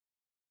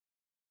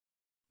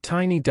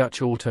Tiny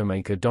Dutch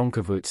automaker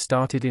DONKERVOORT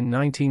started in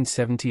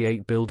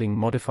 1978 building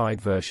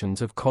modified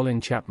versions of Colin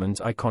Chapman's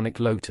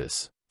iconic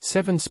Lotus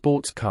Seven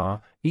sports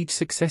car, each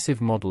successive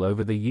model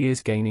over the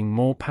years gaining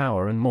more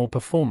power and more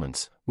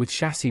performance, with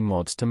chassis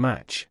mods to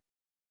match.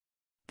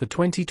 The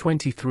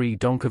 2023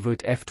 DONKERVOORT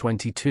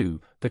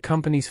F22, the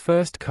company's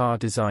first car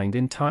designed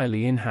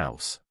entirely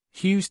in-house,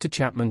 hews to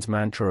Chapman's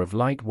mantra of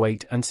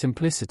lightweight and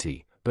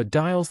simplicity, but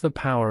dials the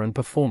power and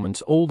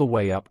performance all the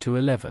way up to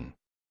 11.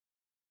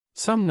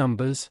 Some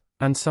numbers,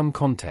 and some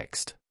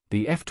context.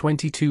 The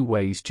F22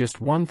 weighs just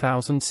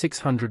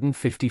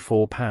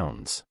 1,654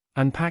 pounds,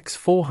 and packs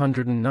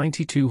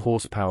 492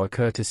 horsepower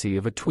courtesy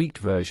of a tweaked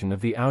version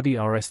of the Audi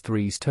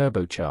RS3's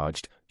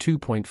turbocharged,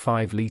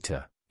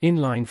 2.5-litre,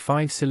 inline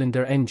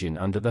 5-cylinder engine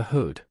under the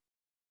hood.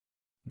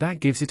 That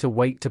gives it a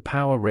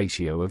weight-to-power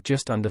ratio of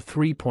just under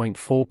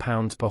 3.4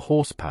 pounds per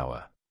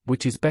horsepower,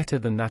 which is better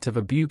than that of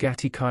a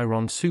Bugatti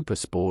Chiron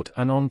Supersport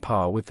and on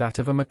par with that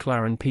of a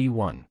McLaren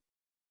P1.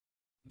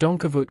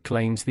 DONKERVOORT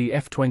claims the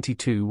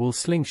F22 will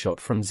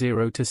slingshot from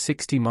 0 to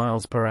 60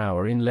 miles per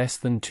hour in less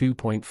than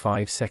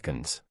 2.5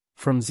 seconds,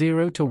 from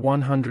 0 to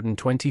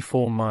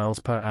 124 miles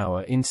per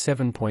hour in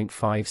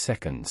 7.5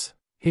 seconds,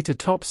 hit a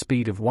top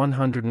speed of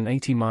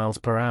 180 miles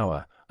per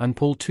hour, and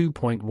pull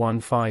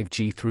 2.15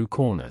 G through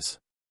corners.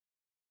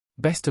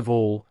 Best of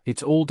all,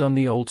 it's all done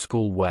the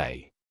old-school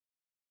way.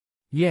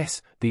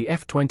 Yes, the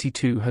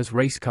F22 has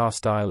race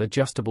car-style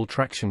adjustable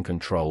traction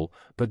control,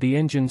 but the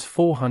engine's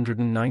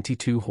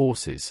 492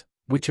 horses,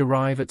 which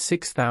arrive at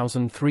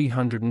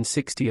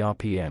 6,360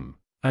 rpm,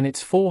 and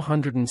its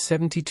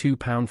 472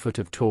 pound-foot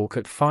of torque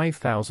at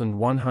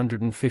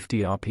 5,150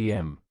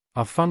 rpm,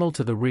 are funneled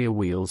to the rear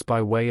wheels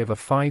by way of a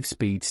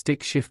 5-speed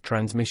stick-shift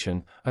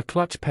transmission, a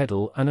clutch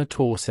pedal and a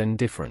torque-send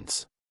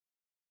difference.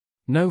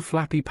 No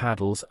flappy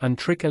paddles and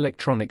trick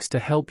electronics to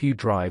help you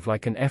drive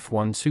like an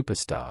F1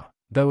 superstar.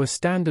 Though a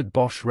standard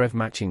Bosch rev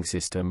matching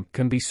system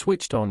can be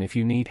switched on if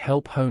you need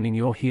help honing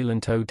your heel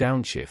and toe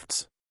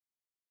downshifts.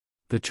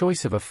 The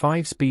choice of a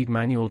 5-speed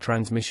manual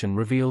transmission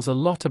reveals a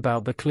lot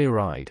about the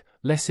clear-eyed,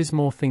 less is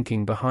more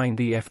thinking behind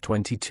the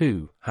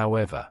F22,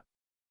 however.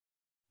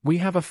 We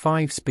have a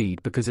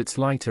 5-speed because it's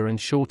lighter and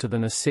shorter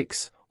than a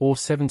 6- or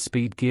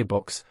 7-speed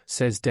gearbox,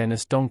 says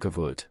Dennis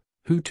DONKERVOORT,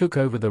 who took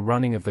over the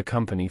running of the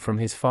company from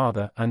his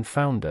father and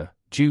founder,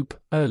 Jupp,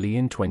 early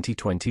in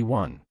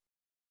 2021.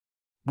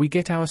 We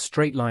get our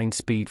straight-line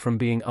speed from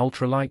being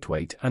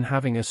ultra-lightweight and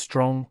having a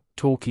strong,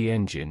 torquey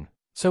engine,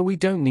 so we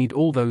don't need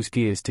all those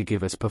gears to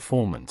give us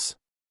performance.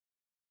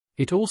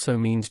 It also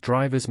means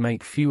drivers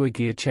make fewer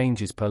gear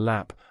changes per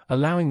lap,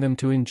 allowing them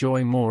to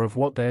enjoy more of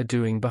what they're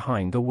doing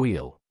behind the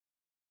wheel.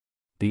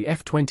 The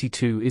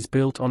F22 is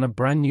built on a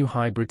brand-new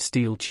hybrid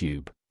steel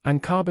tube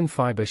and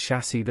carbon-fibre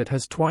chassis that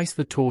has twice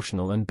the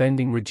torsional and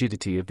bending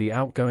rigidity of the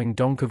outgoing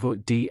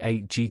DONKERVOORT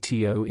D8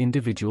 GTO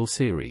individual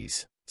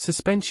series.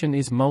 Suspension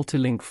is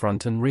multi-link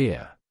front and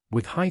rear,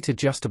 with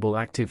height-adjustable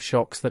active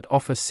shocks that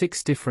offer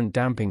 6 different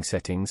damping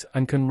settings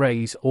and can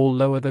raise or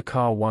lower the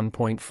car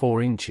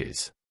 1.4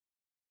 inches.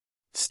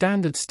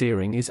 Standard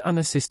steering is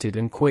unassisted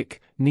and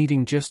quick,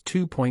 needing just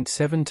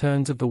 2.7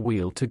 turns of the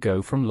wheel to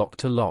go from lock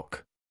to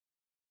lock.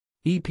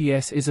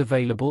 EPS is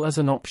available as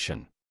an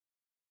option.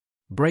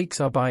 Brakes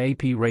are by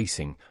AP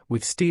Racing,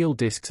 with steel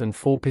discs and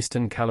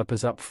 4-piston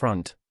calipers up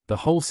front, the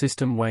whole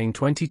system weighing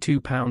 22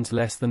 pounds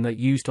less than that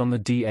used on the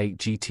D8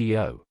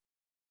 GTO.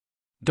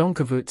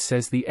 DONKERVOORT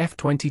says the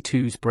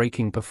F22's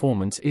braking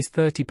performance is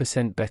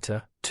 30%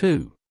 better,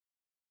 too.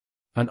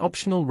 An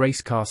optional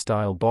race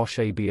car-style Bosch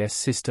ABS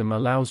system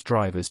allows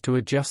drivers to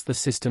adjust the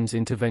system's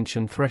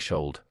intervention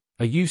threshold,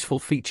 a useful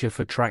feature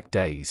for track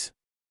days.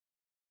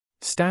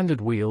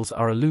 Standard wheels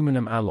are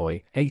aluminum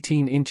alloy,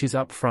 18 inches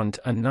up front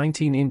and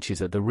 19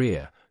 inches at the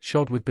rear,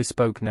 shod with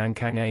bespoke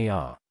Nankang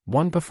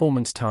AR-1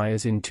 performance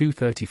tires in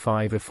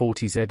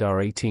 235/40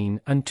 ZR18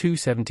 and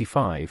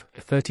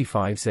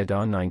 275/35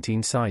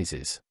 ZR19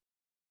 sizes.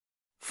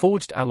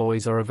 Forged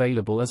alloys are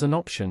available as an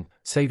option,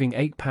 saving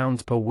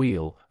 £8 per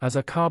wheel, as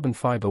are carbon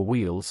fibre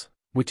wheels,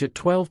 which at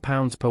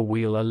 £12 per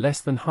wheel are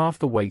less than half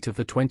the weight of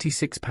the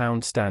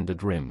 £26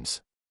 standard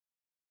rims.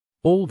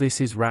 All this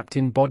is wrapped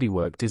in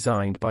bodywork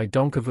designed by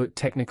DONKERVOORT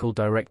technical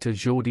director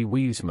Jordi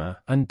Wiersma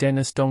and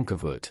Dennis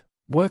DONKERVOORT,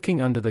 working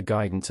under the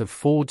guidance of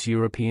Ford's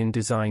European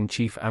design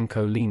chief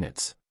Amco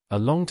Lienitz, a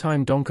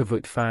longtime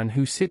DONKERVOORT fan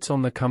who sits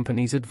on the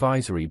company's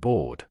advisory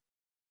board.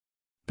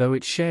 Though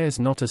it shares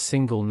not a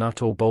single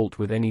nut or bolt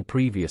with any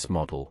previous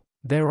model,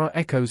 there are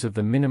echoes of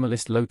the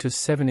minimalist Lotus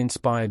Seven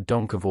inspired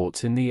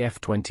DONKERVOORTs in the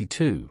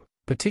F22,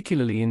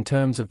 particularly in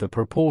terms of the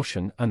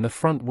proportion and the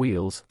front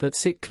wheels that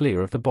sit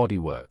clear of the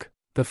bodywork.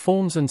 The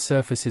forms and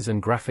surfaces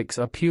and graphics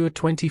are pure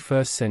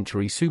 21st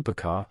century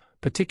supercar,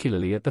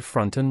 particularly at the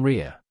front and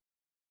rear.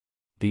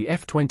 The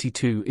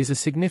F22 is a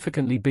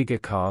significantly bigger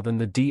car than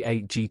the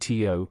D8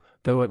 GTO,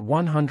 though at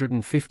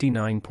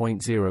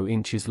 159.0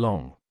 inches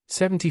long,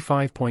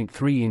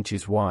 75.3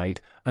 inches wide,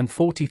 and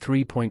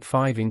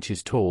 43.5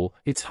 inches tall,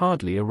 it's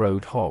hardly a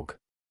road hog.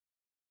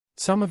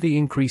 Some of the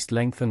increased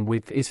length and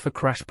width is for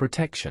crash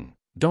protection,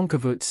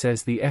 DONKERVOORT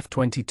says the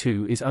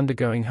F22 is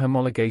undergoing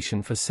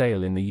homologation for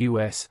sale in the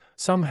US.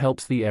 Some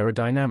helps the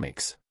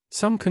aerodynamics,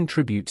 some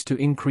contributes to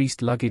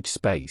increased luggage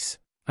space,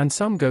 and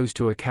some goes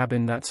to a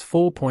cabin that's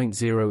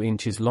 4.0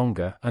 inches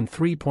longer and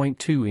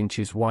 3.2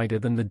 inches wider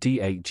than the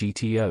D8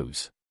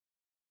 GTOs.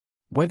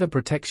 Weather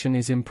protection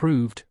is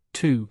improved,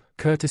 too,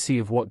 courtesy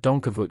of what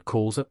DONKERVOORT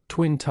calls a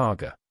twin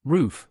targa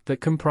roof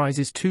that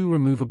comprises two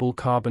removable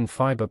carbon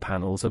fiber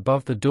panels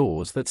above the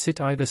doors that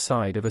sit either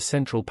side of a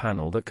central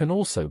panel that can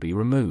also be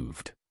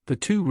removed. The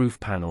two roof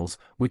panels,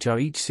 which are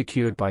each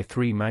secured by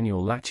 3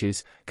 manual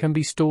latches, can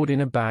be stored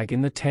in a bag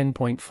in the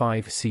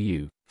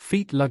 10.5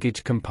 feet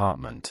luggage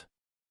compartment.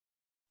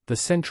 The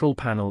central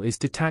panel is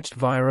detached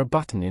via a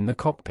button in the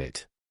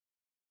cockpit.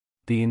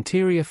 The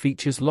interior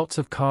features lots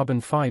of carbon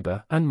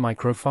fiber and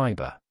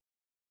microfiber.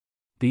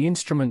 The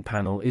instrument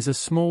panel is a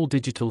small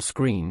digital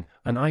screen.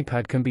 An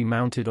iPad can be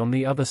mounted on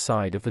the other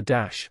side of the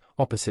dash,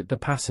 opposite the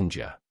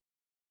passenger.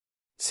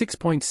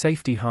 6-point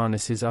safety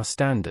harnesses are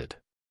standard.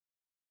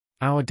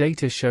 Our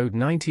data showed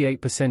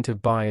 98%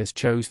 of buyers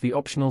chose the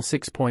optional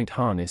 6-point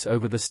harness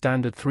over the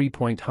standard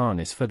 3-point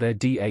harness for their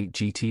D8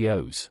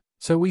 GTOs,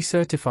 so we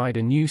certified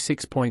a new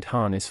 6-point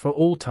harness for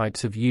all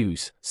types of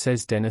use,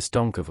 says Dennis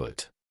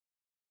DONKERVOORT.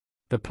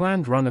 The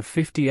planned run of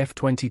 50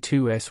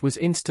 F22s was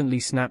instantly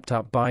snapped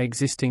up by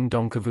existing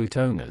DONKERVOORT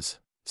owners,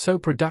 so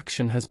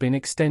production has been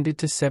extended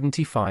to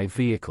 75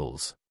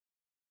 vehicles.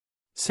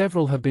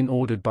 Several have been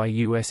ordered by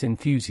US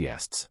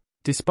enthusiasts,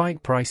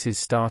 despite prices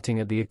starting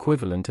at the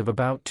equivalent of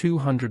about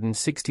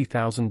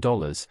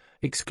 $260,000,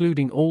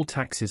 excluding all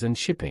taxes and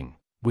shipping,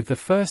 with the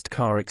first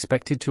car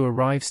expected to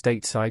arrive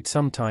stateside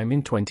sometime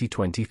in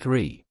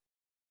 2023.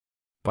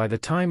 By the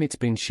time it's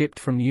been shipped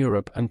from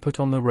Europe and put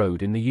on the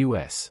road in the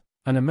US,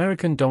 an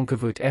American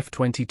DONKERVOORT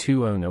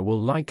F22 owner will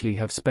likely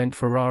have spent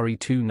Ferrari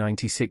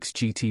 296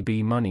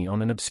 GTB money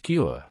on an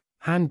obscure,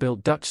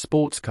 hand-built Dutch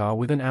sports car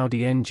with an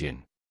Audi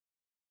engine.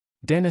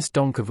 Dennis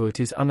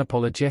DONKERVOORT is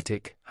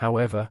unapologetic.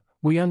 However,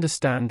 we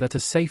understand that a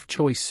safe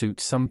choice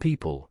suits some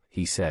people,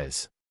 he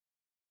says.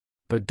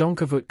 But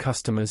DONKERVOORT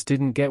customers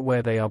didn't get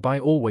where they are by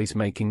always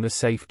making the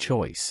safe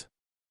choice.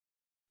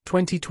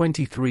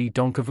 2023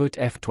 DONKERVOORT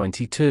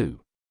F22.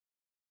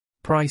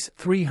 Price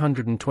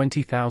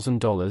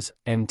 $320,000,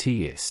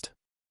 MT-ist.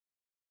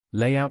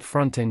 Layout: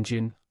 front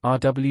engine,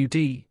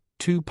 RWD,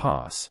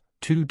 2-pass,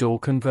 2-door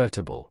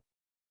convertible.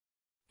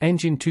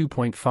 Engine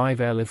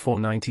 2.5L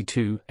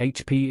 492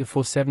 HP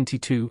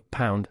 472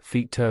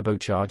 pound-feet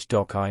turbocharged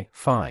Dock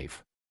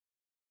 5.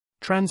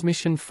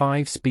 Transmission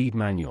 5-speed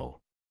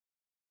manual.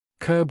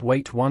 Curb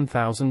weight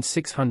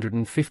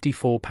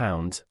 1,654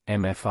 pounds,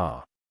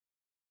 MFR.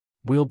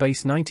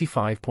 Wheelbase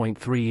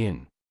 95.3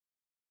 in.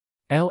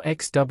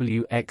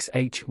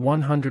 LXWXH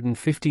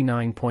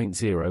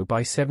 159.0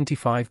 by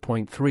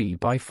 75.3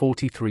 by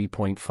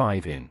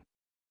 43.5 in.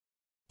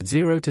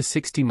 0 to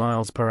 60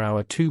 miles per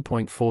hour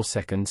 2.4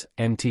 seconds,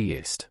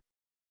 MT-ist.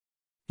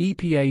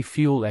 EPA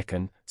fuel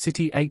econ,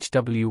 city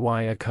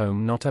HWY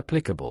comb not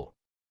applicable.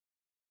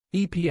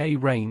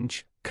 EPA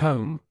range,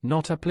 comb,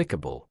 not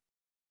applicable.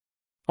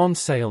 On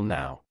sale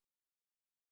now.